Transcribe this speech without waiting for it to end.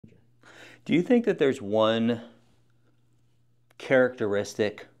Do you think that there's one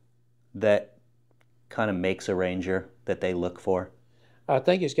characteristic that kind of makes a ranger that they look for? I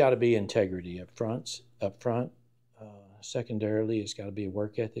think it's got to be integrity up front. Secondarily, it's got to be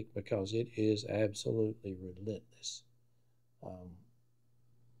work ethic because it is absolutely relentless. Um,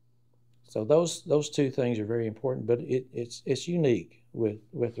 so those two things are very important, but it's unique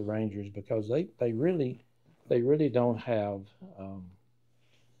with the Rangers because they really don't have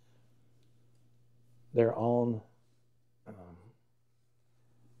their own um,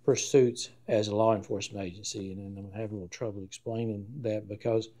 pursuits as a law enforcement agency, and I'm having a little trouble explaining that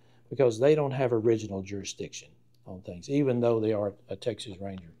because they don't have original jurisdiction on things, even though they are a Texas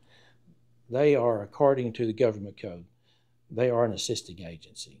Ranger. They are, according to the government code, they are an assisting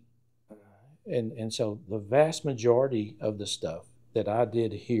agency, and so the vast majority of the stuff that I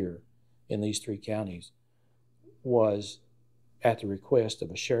did here in these three counties was at the request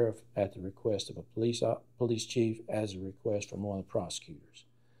of a sheriff, at the request of a police chief, as a request from one of the prosecutors.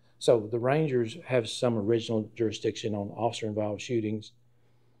 So the Rangers have some original jurisdiction on officer-involved shootings,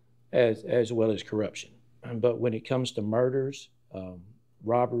 as well as corruption. But when it comes to murders,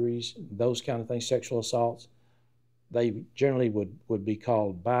 robberies, those kind of things, sexual assaults, they generally would be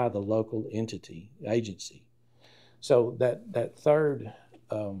called by the local entity agency. So that third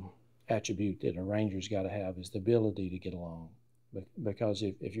attribute that a ranger's got to have is the ability to get along. Because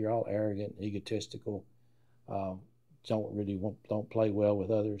if you're all arrogant, egotistical, um, don't play well with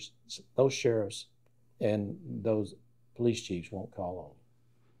others, those sheriffs and those police chiefs won't call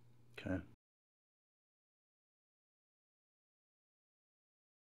on you. Okay.